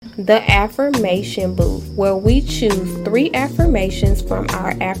the affirmation booth, where we choose 3 affirmations from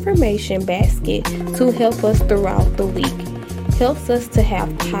our affirmation basket to help us throughout the week. Helps us to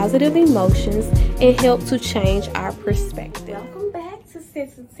have positive emotions and help to change our perspective. Welcome back to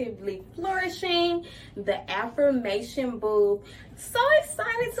Sensitively Flourishing, the affirmation booth. So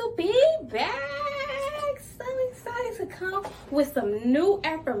excited to be back. So excited to come with some new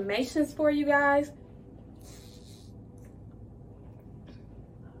affirmations for you guys.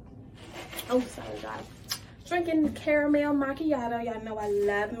 Oh, sorry guys. Drinking caramel macchiato. Y'all know I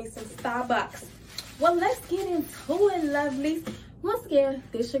love me some Starbucks. Well, let's get into it, lovelies. Once again,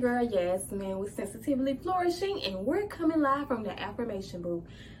 this your girl Yasmin with Sensitively Flourishing, and we're coming live from the affirmation booth.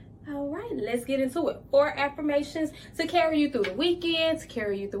 All right, let's get into it. 4 affirmations to carry you through the weekend, to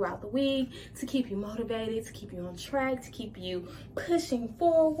carry you throughout the week, to keep you motivated, to keep you on track, to keep you pushing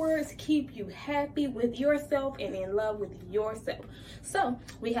forward, to keep you happy with yourself and in love with yourself. So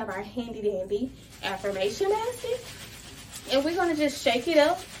we have our handy dandy affirmation basket, and we're gonna just shake it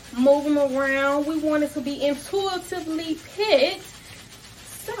up, move them around. We want it to be intuitively picked.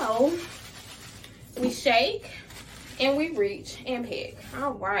 So we shake and we reach and pick.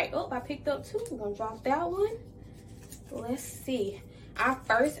 All right. Oh, I picked up 2. We're gonna drop that one. Let's see. Our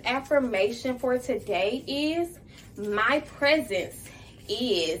first affirmation for today is, my presence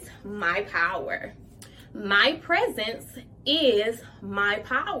is my power. My presence is my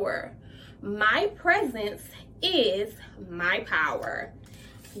power. My presence is my power.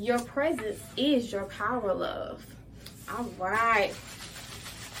 Your presence is your power, love. All right.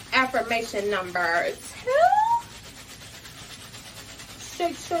 Affirmation number 2.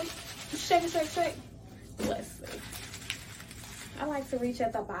 Shake, shake, shake, shake, shake. Let's see. I like to reach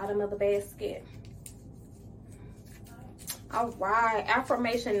at the bottom of the basket. All right.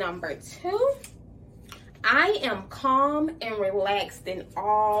 Affirmation number 2. I am calm and relaxed in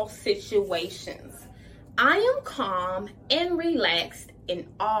all situations. I am calm and relaxed in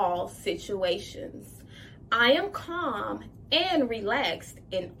all situations. I am calm and relaxed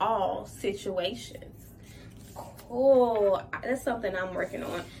in all situations. Cool. That's something I'm working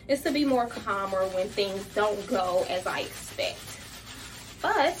on. Is to be more calmer when things don't go as I expect.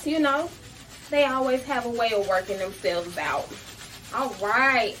 But, you know, they always have a way of working themselves out. All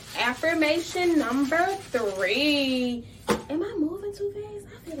right. Affirmation number 3. Am I moving too fast?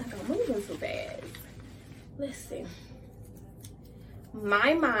 I feel like I'm moving too fast. Let's see.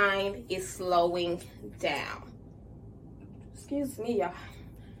 My mind is slowing down. Excuse me, y'all.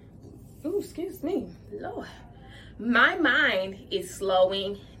 Ooh, excuse me. Lord. My mind is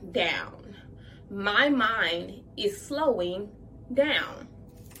slowing down. My mind is slowing down.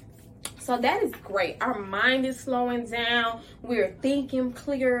 So that is great. Our mind is slowing down. We're thinking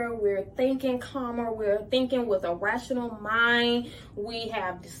clearer. We're thinking calmer. We're thinking with a rational mind. We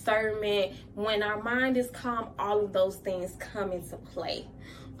have discernment. When our mind is calm, all of those things come into play.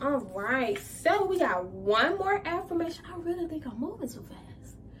 All right. So we got one more affirmation. I really think I'm moving too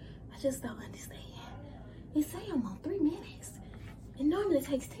fast. I just don't understand. They say I'm on 3 minutes. It normally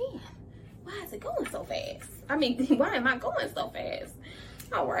takes 10. Why is it going so fast? I mean, why am I going so fast?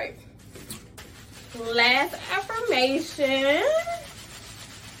 All right. Last affirmation.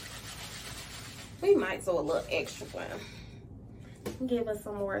 We might do a little extra one. Give us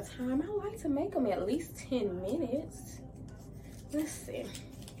some more time. I like to make them at least 10 minutes. Let's see.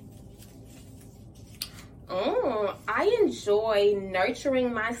 I enjoy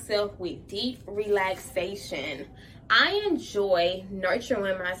nurturing myself with deep relaxation. I enjoy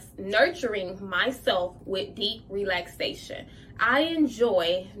nurturing myself with deep relaxation. I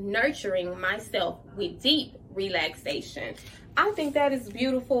enjoy nurturing myself with deep relaxation. I think that is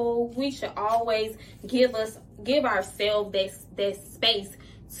beautiful. We should always give ourselves that space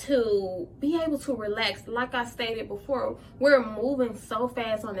to be able to relax. Like I stated before, we're moving so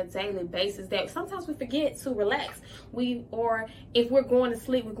fast on a daily basis that sometimes we forget to relax. Or if we're going to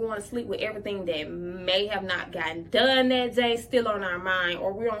sleep, we're going to sleep with everything that may have not gotten done that day still on our mind,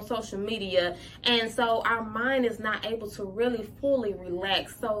 or we're on social media, and so our mind is not able to really fully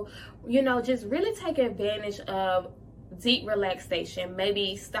relax. So, you know, just really take advantage of deep relaxation.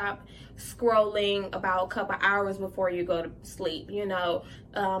 Maybe stop scrolling about a couple hours before you go to sleep. You know,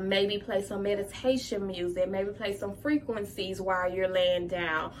 maybe play some meditation music, maybe play some frequencies while you're laying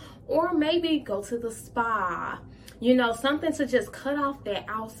down, or maybe go to the spa. You know, something to just cut off that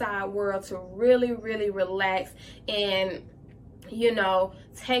outside world, to really relax and, you know,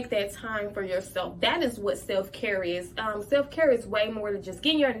 take that time for yourself. That is what self-care is. Self-care is way more than just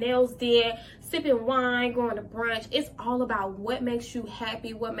getting your nails did, sipping wine, going to brunch. It's all about what makes you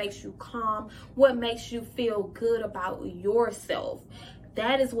happy, what makes you calm, what makes you feel good about yourself.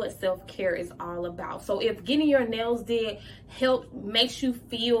 That is what self-care is all about. So if getting your nails did makes you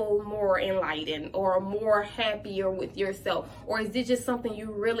feel more enlightened or more happier with yourself, or is it just something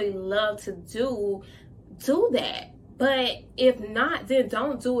you really love to do that. But if not, then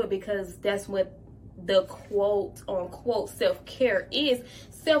don't do it, because that's what the quote unquote self-care is.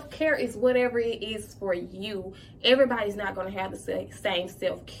 Self-care is whatever it is for you. Everybody's not going to have the same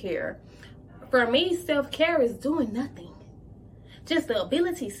self-care. For me, self-care is doing nothing. Just the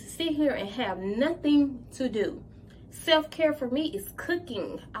ability to sit here and have nothing to do. Self-care for me is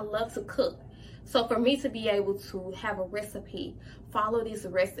cooking. I love to cook. So for me to be able to have a recipe, follow this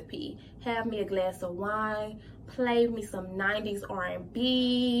recipe, have me a glass of wine, play me some 90s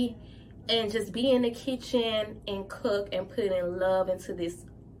R&B, and just be in the kitchen and cook and put in love into this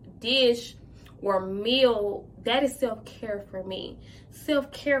dish or meal, that is self-care for me.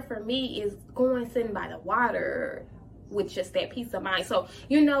 Self-care for me is going sitting by the water with just that peace of mind. So,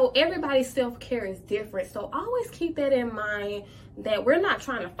 everybody's self-care is different. So always keep that in mind, that we're not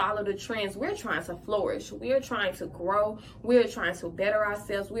trying to follow the trends. We're trying to flourish. We're trying to grow. We're trying to better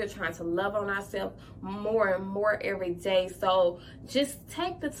ourselves. We're trying to love on ourselves more and more every day. So just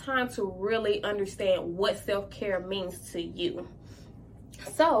take the time to really understand what self-care means to you.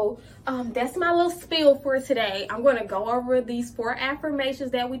 So that's my little spiel for today. I'm going to go over these 4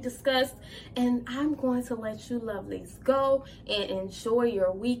 affirmations that we discussed, and I'm going to let you lovelies go and enjoy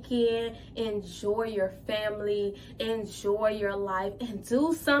your weekend, enjoy your family, enjoy your life, and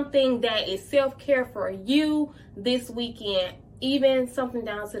do something that is self-care for you this weekend. Even something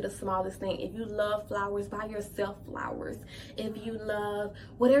down to the smallest thing. If you love flowers, buy yourself flowers. If you love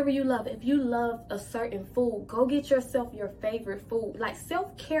whatever you love, if you love a certain food, go get yourself your favorite food. Like,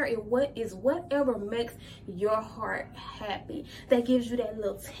 self-care is whatever makes your heart happy. That gives you that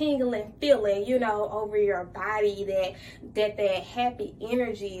little tingling feeling, over your body, that happy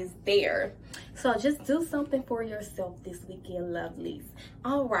energy is there. So just do something for yourself this weekend, lovelies.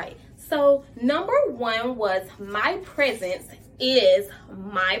 All right. So number 1 was, my presence is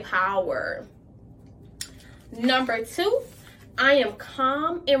my power. Number 2, I am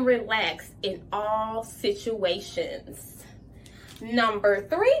calm and relaxed in all situations. Number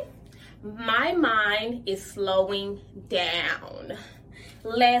 3, my mind is slowing down.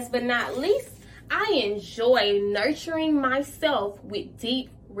 Last but not least, I enjoy nurturing myself with deep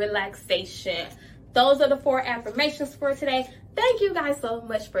relaxation. Those are the 4 affirmations for today. Thank you guys so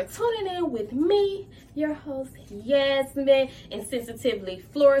much for tuning in with me, your host, Yasmin, and Sensitively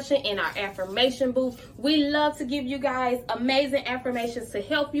Flourishing in our affirmation booth. We love to give you guys amazing affirmations to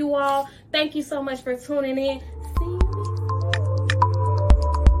help you all. Thank you so much for tuning in. See you.